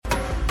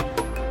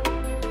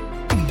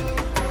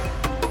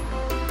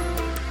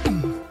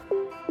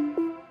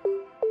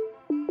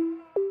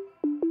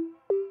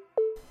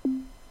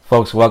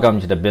Folks, welcome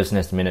to the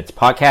Business Minutes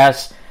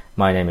podcast.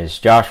 My name is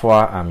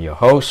Joshua. I'm your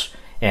host.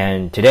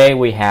 And today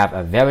we have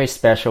a very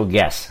special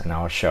guest on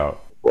our show.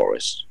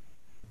 Boris.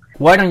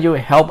 Why don't you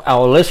help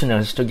our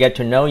listeners to get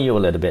to know you a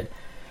little bit?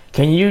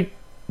 Can you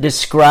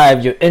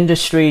describe your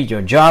industry,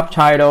 your job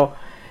title,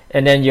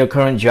 and then your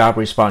current job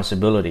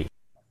responsibility?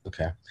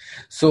 Okay.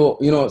 So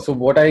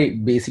what I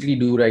basically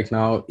do right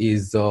now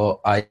is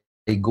I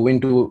go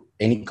into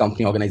any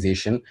company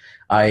organization.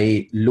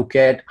 I look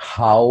at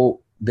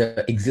how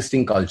the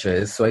existing culture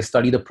is. So I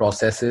study the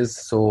processes.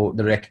 So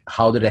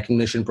how the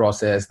recognition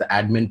process, the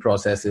admin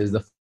processes,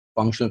 the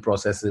functional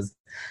processes,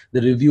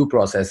 the review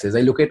processes. I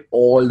look at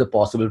all the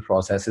possible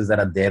processes that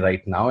are there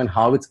right now and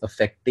how it's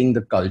affecting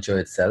the culture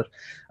itself.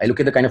 I look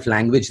at the kind of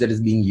language that is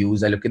being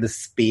used. I look at the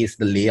space,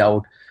 the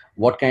layout,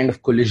 what kind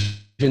of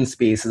collision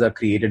spaces are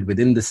created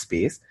within the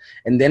space.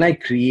 And then I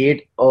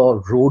create a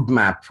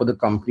roadmap for the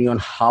company on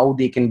how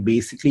they can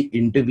basically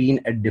intervene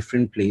at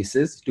different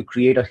places to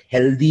create a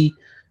healthy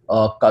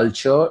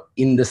culture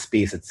in the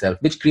space itself,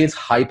 which creates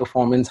high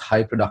performance,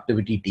 high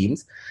productivity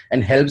teams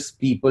and helps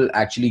people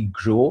actually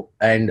grow,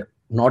 and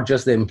not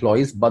just the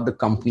employees, but the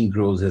company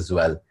grows as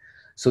well.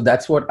 So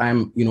that's what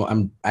I'm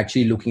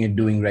actually looking at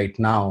doing right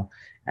now.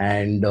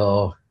 And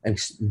I'm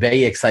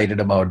very excited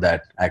about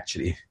that,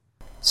 actually.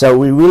 So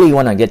we really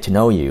want to get to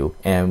know you,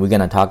 and we're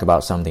going to talk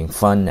about something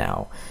fun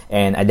now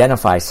and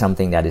identify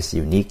something that is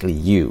uniquely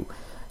you.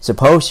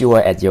 Suppose you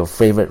are at your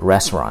favorite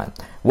restaurant.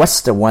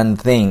 What's the one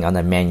thing on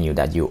the menu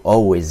that you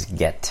always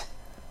get?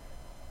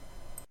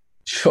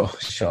 Sure.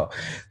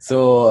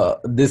 So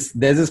there's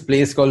this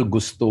place called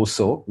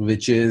Gustoso,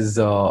 which is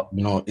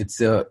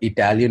it's a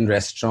Italian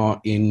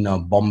restaurant in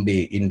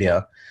Bombay,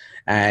 India.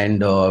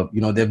 And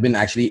there've been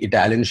actually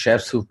Italian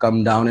chefs who've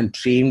come down and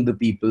trained the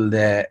people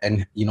there,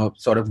 and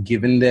sort of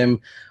given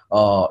them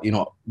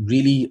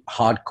really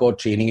hardcore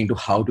training into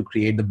how to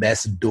create the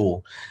best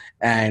dough.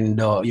 And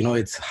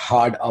it's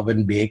hard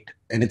oven baked,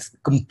 and it's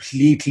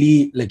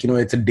completely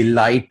it's a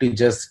delight to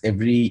just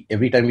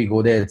every time we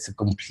go there, it's a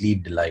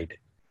complete delight.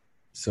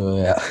 So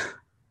yeah,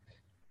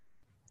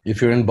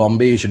 if you're in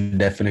Bombay, you should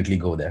definitely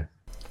go there.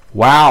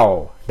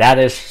 Wow, that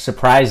is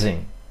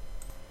surprising.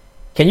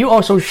 Can you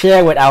also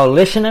share with our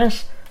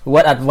listeners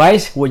what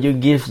advice would you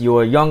give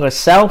your younger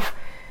self,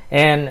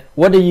 and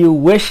what do you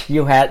wish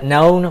you had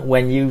known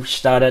when you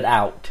started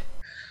out?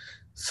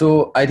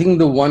 So I think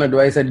the one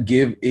advice I'd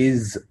give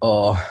is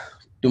to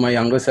my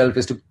younger self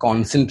is to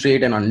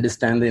concentrate and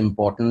understand the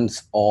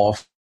importance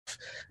of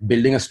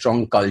building a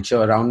strong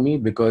culture around me,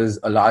 because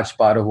a large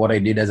part of what I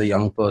did as a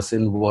young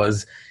person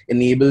was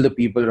enable the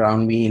people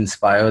around me,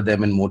 inspire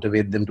them and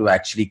motivate them to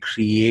actually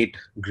create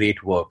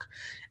great work.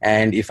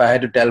 And if I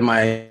had to tell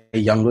my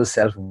younger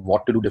self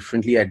what to do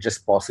differently, I'd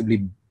just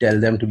possibly tell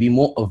them to be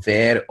more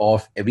aware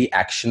of every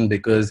action,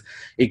 because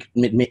it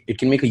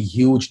can make a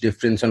huge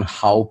difference on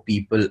how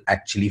people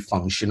actually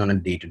function on a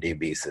day-to-day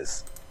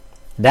basis.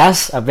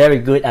 That's a very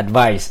good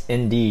advice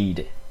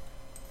indeed.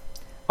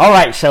 All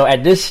right, so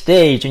at this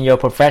stage in your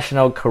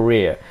professional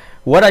career,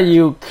 what are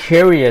you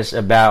curious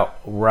about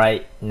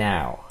right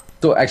now?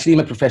 So actually, in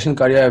my professional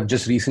career, I've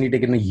just recently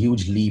taken a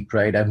huge leap,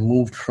 right? I've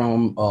moved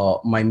from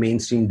my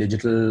mainstream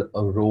digital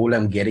role.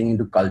 I'm getting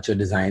into culture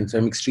design. So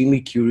I'm extremely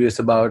curious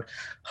about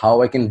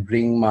how I can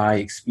bring my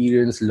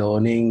experience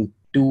learning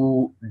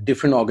to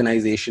different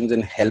organizations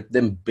and help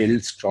them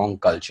build strong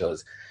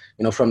cultures.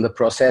 From the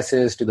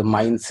processes to the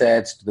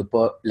mindsets to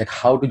the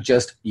how to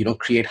just,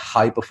 create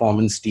high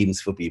performance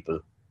teams for people.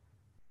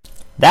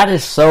 That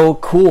is so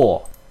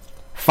cool.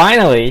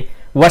 Finally,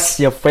 what's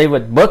your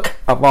favorite book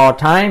of all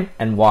time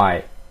and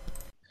why?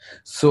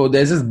 So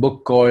there's this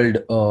book called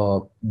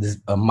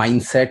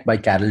Mindset by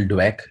Carol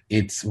Dweck.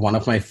 It's one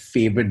of my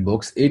favorite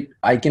books.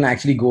 I can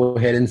actually go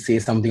ahead and say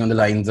something on the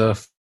lines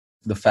of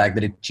the fact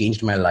that it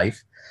changed my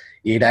life.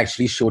 It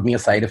actually showed me a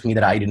side of me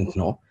that I didn't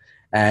know.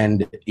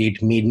 And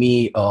it made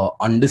me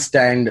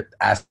understand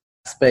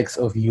aspects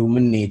of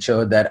human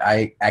nature that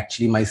I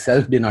actually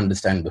myself didn't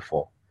understand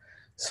before.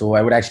 So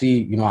I would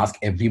actually, ask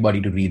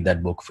everybody to read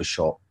that book for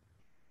sure.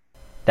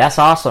 That's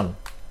awesome.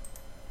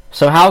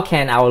 So how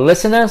can our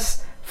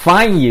listeners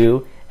find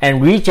you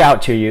and reach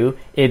out to you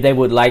if they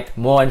would like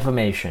more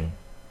information?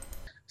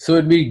 So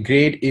it'd be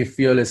great if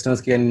your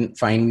listeners can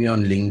find me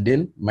on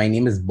LinkedIn. My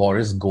name is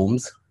Boris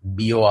Gomes,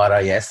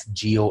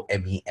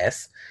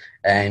 BorisGomes.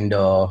 And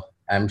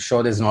I'm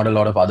sure there's not a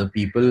lot of other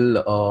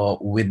people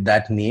with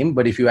that name.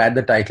 But if you add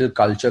the title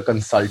Culture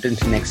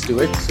Consultant next to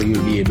it, so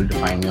you'll be able to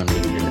find me on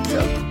LinkedIn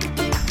itself.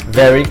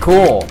 Very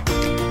cool.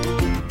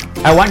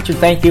 I want to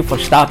thank you for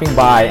stopping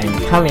by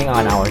and coming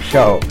on our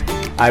show.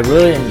 I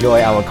really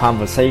enjoy our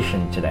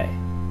conversation today.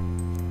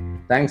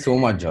 Thanks so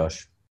much, Josh.